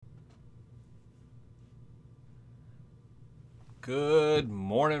Good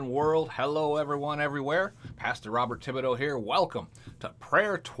morning, world. Hello, everyone, everywhere. Pastor Robert Thibodeau here. Welcome to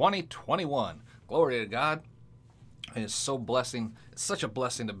Prayer 2021. Glory to God. It's such a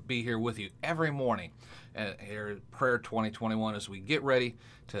blessing to be here with you every morning at Prayer 2021 as we get ready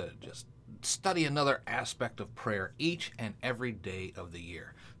to just study another aspect of prayer each and every day of the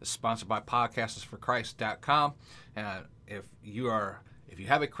year. It's sponsored by podcastersforchrist.com. And if you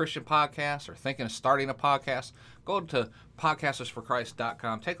have a Christian podcast or thinking of starting a podcast, go to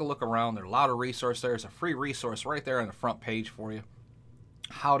podcastersforchrist.com. Take a look around. There's a lot of resources there. There's a free resource right there on the front page for you.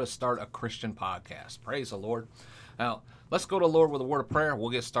 How to start a Christian podcast. Praise the Lord. Now, let's go to the Lord with a word of prayer. We'll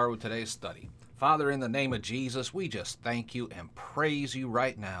get started with today's study. Father, in the name of Jesus, we just thank you and praise you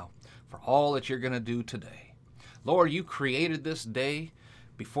right now for all that you're going to do today. Lord, you created this day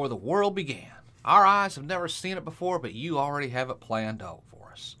before the world began. Our eyes have never seen it before, but you already have it planned out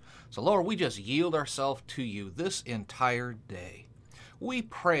for us. So, Lord, we just yield ourselves to you this entire day. We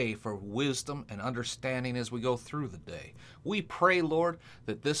pray for wisdom and understanding as we go through the day. We pray, Lord,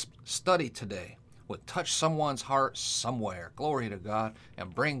 that this study today would touch someone's heart somewhere. Glory to God,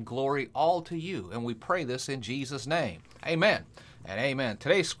 and bring glory all to you. And we pray this in Jesus' name. Amen and amen.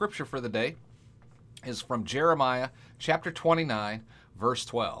 Today's scripture for the day is from Jeremiah chapter 29, verse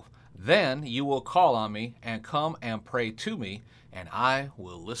 12. Then you will call on me and come and pray to me, and I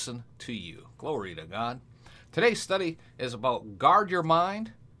will listen to you. Glory to God. Today's study is about guard your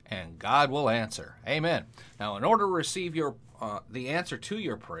mind, and God will answer. Amen. Now, in order to receive the answer to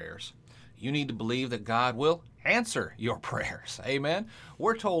your prayers, you need to believe that God will answer your prayers. Amen.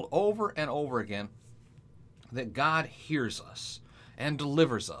 We're told over and over again that God hears us and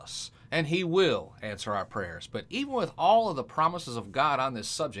delivers us, and He will answer our prayers. But even with all of the promises of God on this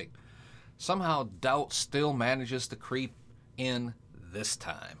subject, somehow doubt still manages to creep in this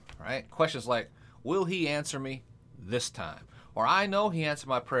time, right? Questions like, will He answer me this time? Or I know He answered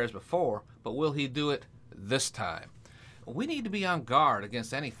my prayers before, but will He do it this time? We need to be on guard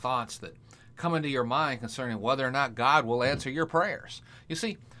against any thoughts that come into your mind concerning whether or not God will answer your prayers. You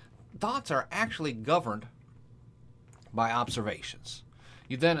see, thoughts are actually governed by observations.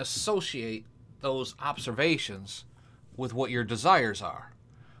 You then associate those observations with what your desires are.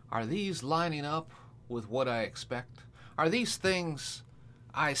 Are these lining up with what I expect? Are these things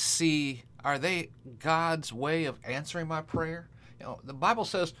I see, are they God's way of answering my prayer? You know, the Bible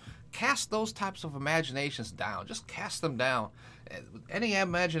says, cast those types of imaginations down. Just cast them down. Any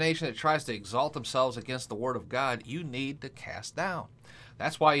imagination that tries to exalt themselves against the Word of God, you need to cast down.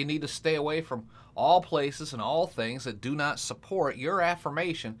 That's why you need to stay away from all places and all things that do not support your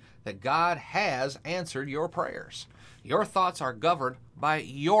affirmation that God has answered your prayers. Your thoughts are governed by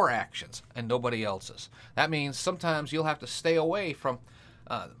your actions and nobody else's. That means sometimes you'll have to stay away from,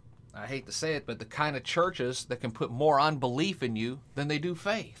 I hate to say it, but the kind of churches that can put more unbelief in you than they do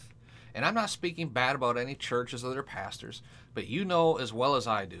faith. And I'm not speaking bad about any churches or their pastors, but you know as well as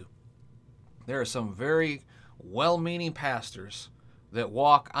I do, there are some very well-meaning pastors that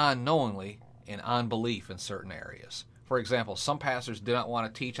walk unknowingly in unbelief in certain areas. For example, some pastors do not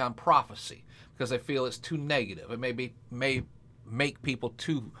want to teach on prophecy because they feel it's too negative. It may make people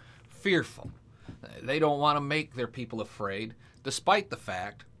too fearful. They don't want to make their people afraid, despite the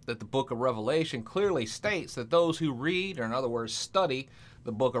fact that the book of Revelation clearly states that those who read, or in other words, study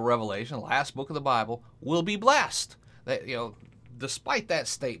the book of Revelation, the last book of the Bible, will be blessed. Despite that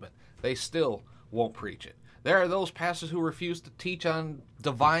statement, they still won't preach it. There are those pastors who refuse to teach on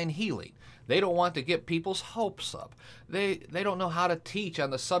divine healing. They don't want to get people's hopes up. They don't know how to teach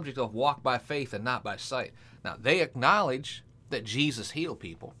on the subject of walk by faith and not by sight. Now, they acknowledge that Jesus healed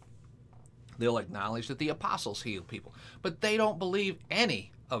people. They'll acknowledge that the apostles healed people. But they don't believe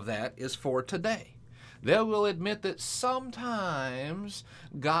any of that is for today. They will admit that sometimes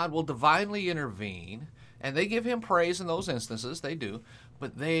God will divinely intervene, and they give Him praise in those instances, they do,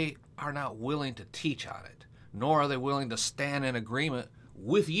 but they are not willing to teach on it, nor are they willing to stand in agreement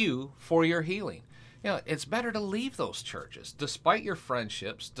with you for your healing. You know, it's better to leave those churches, despite your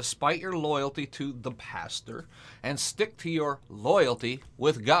friendships, despite your loyalty to the pastor, and stick to your loyalty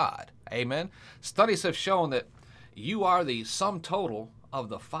with God. Amen? Studies have shown that you are the sum total of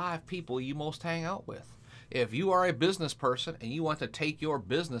the 5 people you most hang out with. If you are a business person and you want to take your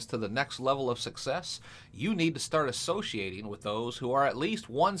business to the next level of success, you need to start associating with those who are at least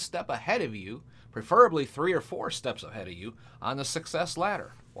 1 step ahead of you, preferably 3 or 4 steps ahead of you on the success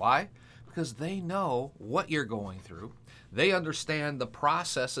ladder. Why? Because they know what you're going through. They understand the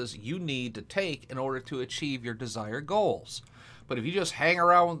processes you need to take in order to achieve your desired goals. But if you just hang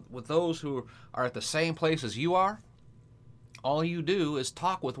around with those who are at the same place as you are, all you do is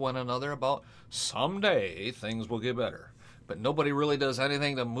talk with one another about someday things will get better. but nobody really does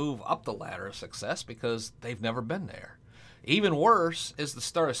anything to move up the ladder of success because they've never been there. Even worse is to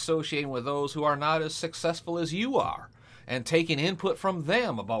start associating with those who are not as successful as you are and taking input from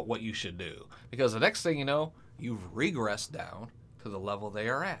them about what you should do, because the next thing you know, you've regressed down to the level they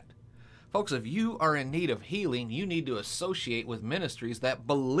are at. Folks, if you are in need of healing, you need to associate with ministries that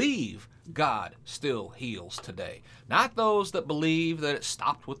believe God still heals today, not those that believe that it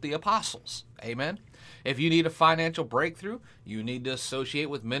stopped with the apostles. Amen? If you need a financial breakthrough, you need to associate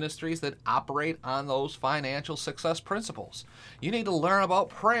with ministries that operate on those financial success principles. You need to learn about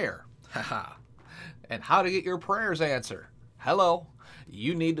prayer and how to get your prayers answered. Hello.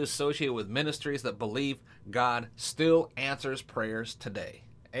 You need to associate with ministries that believe God still answers prayers today.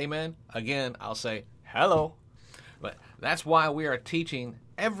 Amen. Again, I'll say hello. But that's why we are teaching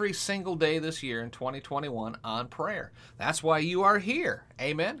every single day this year in 2021 on prayer. That's why you are here.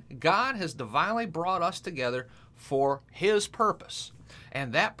 Amen. God has divinely brought us together for His purpose.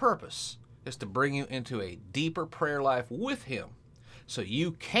 And that purpose is to bring you into a deeper prayer life with Him so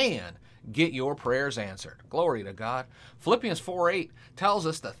you can get your prayers answered. Glory to God. Philippians 4:8 tells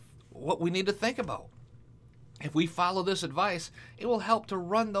us what we need to think about. If we follow this advice, it will help to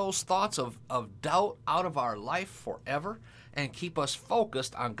run those thoughts of doubt out of our life forever and keep us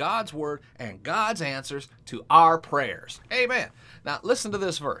focused on God's Word and God's answers to our prayers. Amen. Now, listen to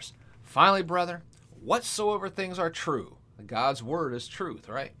this verse. Finally, brother, whatsoever things are true, God's Word is truth,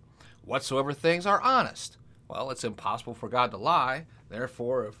 right? Whatsoever things are honest. Well, it's impossible for God to lie.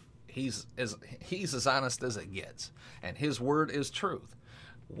 Therefore, if He's as honest as it gets, and His Word is truth.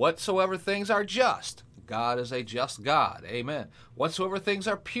 Whatsoever things are just, God is a just God. Amen. Whatsoever things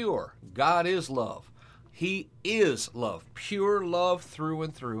are pure, God is love. He is love, pure love through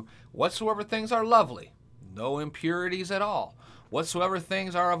and through. Whatsoever things are lovely, no impurities at all. Whatsoever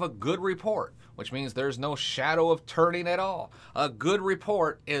things are of a good report, which means there's no shadow of turning at all. A good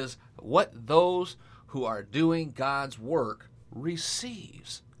report is what those who are doing God's work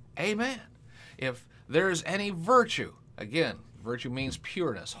receives. Amen. If there's any virtue, again, virtue means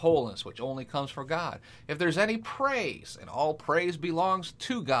pureness, wholeness, which only comes from God. If there's any praise, and all praise belongs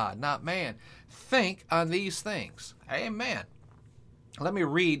to God, not man, think on these things. Amen. Let me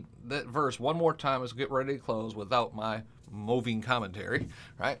read that verse one more time as we get ready to close without my moving commentary,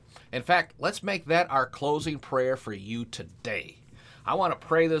 right? In fact, let's make that our closing prayer for you today. I want to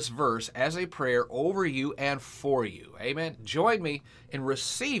pray this verse as a prayer over you and for you. Amen. Join me in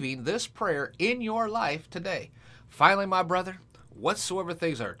receiving this prayer in your life today. Finally, my brother, whatsoever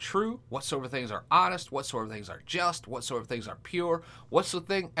things are true, whatsoever things are honest, whatsoever things are just, whatsoever things are pure,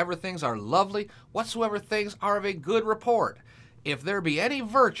 whatsoever things are lovely, whatsoever things are of a good report, if there be any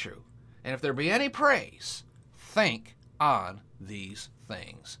virtue, and if there be any praise, think on these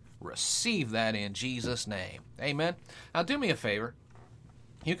things. Receive that in Jesus' name. Amen. Now do me a favor.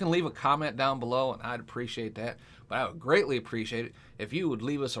 You can leave a comment down below, and I'd appreciate that. But I would greatly appreciate it if you would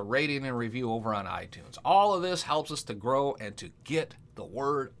leave us a rating and review over on iTunes. All of this helps us to grow and to get the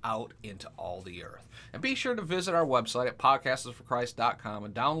word out into all the earth. And be sure to visit our website at podcastersforchrist.com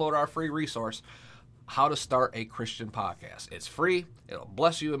and download our free resource, How to Start a Christian Podcast. It's free. It'll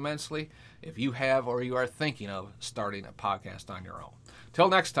bless you immensely if you have or you are thinking of starting a podcast on your own. Till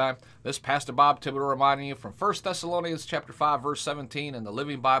next time, this is Pastor Bob Thibodeau reminding you from 1 Thessalonians chapter 5, verse 17 in the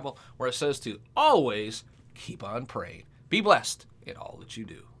Living Bible, where it says to always keep on praying. Be blessed in all that you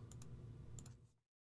do.